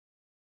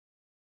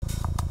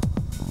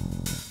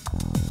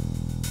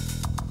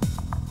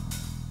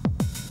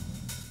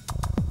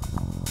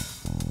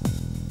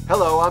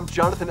Hello, I'm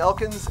Jonathan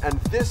Elkins, and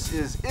this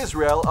is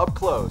Israel Up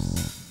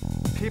Close.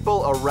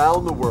 People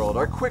around the world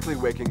are quickly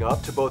waking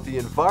up to both the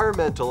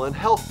environmental and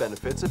health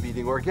benefits of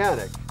eating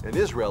organic, and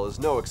Israel is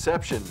no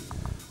exception.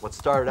 What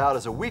started out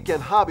as a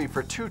weekend hobby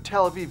for two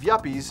Tel Aviv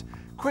yuppies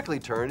quickly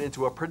turned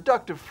into a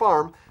productive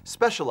farm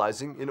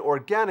specializing in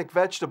organic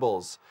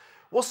vegetables.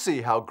 We'll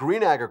see how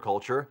green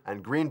agriculture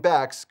and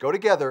greenbacks go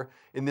together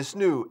in this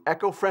new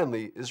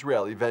eco-friendly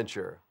Israeli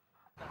venture.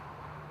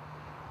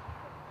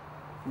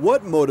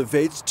 What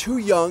motivates two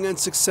young and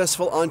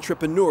successful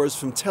entrepreneurs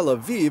from Tel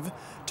Aviv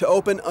to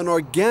open an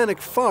organic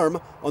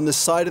farm on the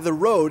side of the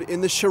road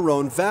in the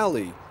Sharon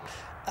Valley?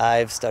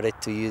 I've started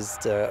to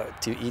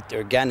eat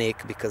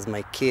organic because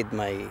my kid,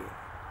 my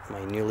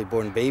newly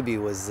born baby,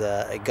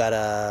 got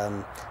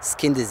a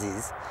skin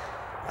disease.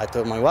 I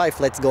told my wife,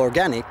 let's go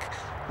organic,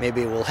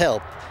 maybe it will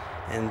help.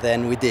 And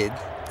then we did,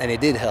 and it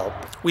did help.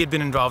 We had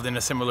been involved in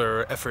a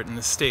similar effort in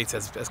the States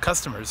as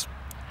customers,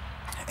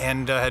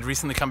 and had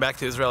recently come back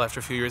to Israel after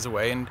a few years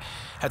away and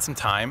had some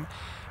time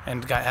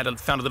and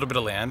found a little bit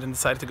of land and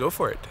decided to go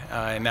for it.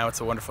 And now it's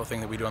a wonderful thing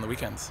that we do on the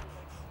weekends.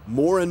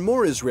 More and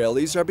more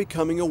Israelis are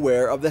becoming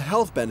aware of the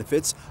health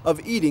benefits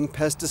of eating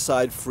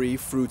pesticide-free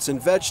fruits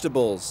and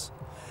vegetables.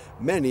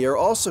 Many are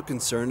also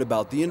concerned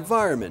about the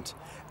environment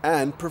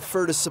and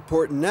prefer to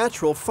support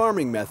natural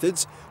farming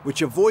methods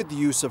which avoid the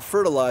use of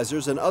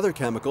fertilizers and other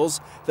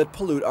chemicals that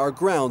pollute our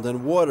ground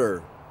and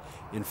water.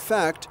 In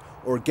fact,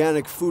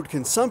 organic food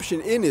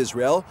consumption in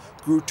Israel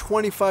grew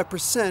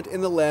 25%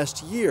 in the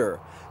last year,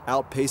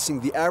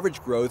 outpacing the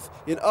average growth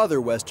in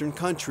other Western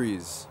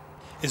countries.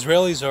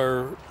 Israelis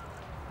are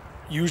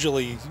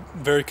usually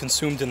very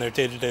consumed in their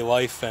day-to-day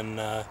life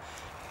and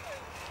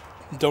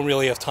don't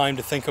really have time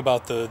to think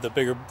about the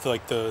bigger,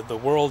 like the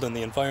world and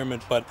the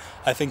environment, but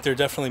I think they're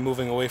definitely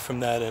moving away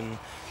from that, and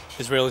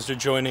Israelis are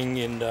joining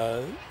in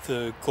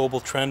the global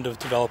trend of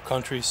developed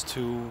countries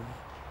to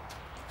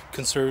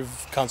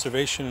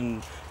conservation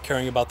and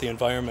caring about the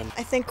environment.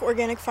 I think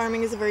organic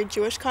farming is a very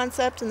Jewish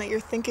concept, and that you're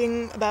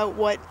thinking about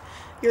what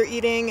you're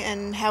eating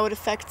and how it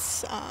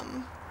affects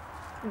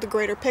the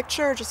greater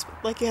picture, just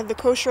like you have the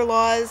kosher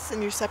laws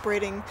and you're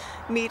separating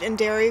meat and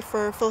dairy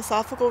for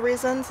philosophical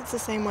reasons. It's the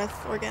same with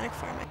organic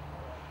farming.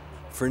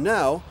 For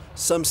now,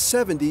 some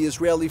 70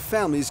 Israeli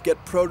families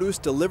get produce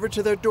delivered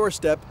to their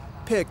doorstep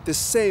picked the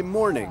same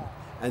morning,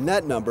 and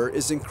that number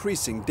is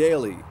increasing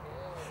daily.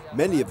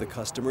 Many of the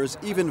customers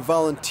even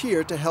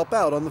volunteer to help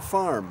out on the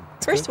farm.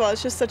 First of all,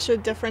 it's just such a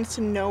difference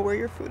to know where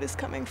your food is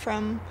coming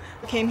from.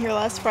 We came here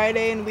last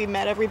Friday and we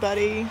met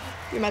everybody.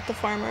 We met the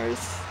farmers.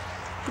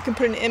 We can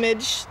put an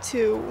image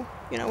to,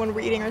 when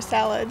we're eating our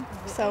salad,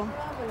 so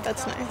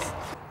that's nice.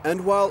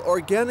 And while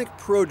organic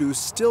produce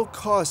still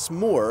costs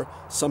more,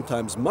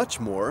 sometimes much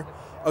more,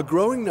 a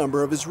growing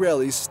number of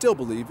Israelis still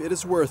believe it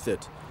is worth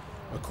it.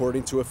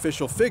 According to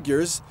official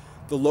figures,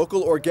 the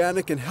local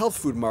organic and health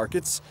food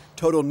markets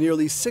total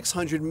nearly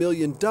 $600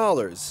 million,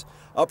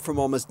 up from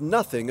almost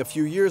nothing a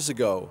few years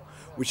ago,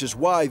 which is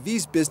why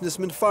these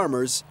businessmen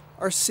farmers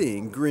are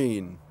seeing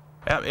green.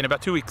 In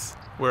about 2 weeks,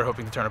 we're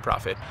hoping to turn a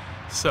profit.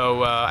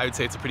 So I would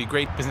say it's a pretty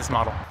great business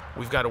model.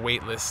 We've got a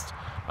wait list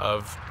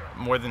of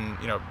more than,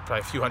 probably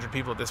a few hundred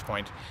people at this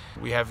point.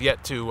 We have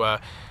yet to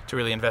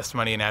really invest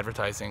money in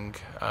advertising.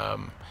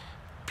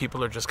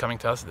 People are just coming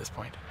to us at this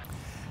point.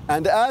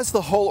 And as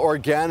the whole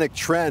organic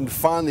trend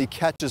finally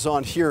catches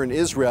on here in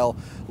Israel,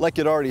 like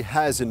it already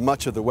has in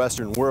much of the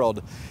Western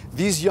world,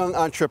 these young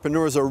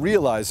entrepreneurs are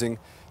realizing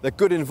that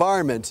good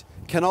environment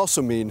can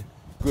also mean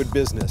good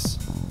business.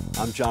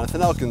 I'm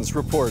Jonathan Elkins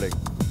reporting.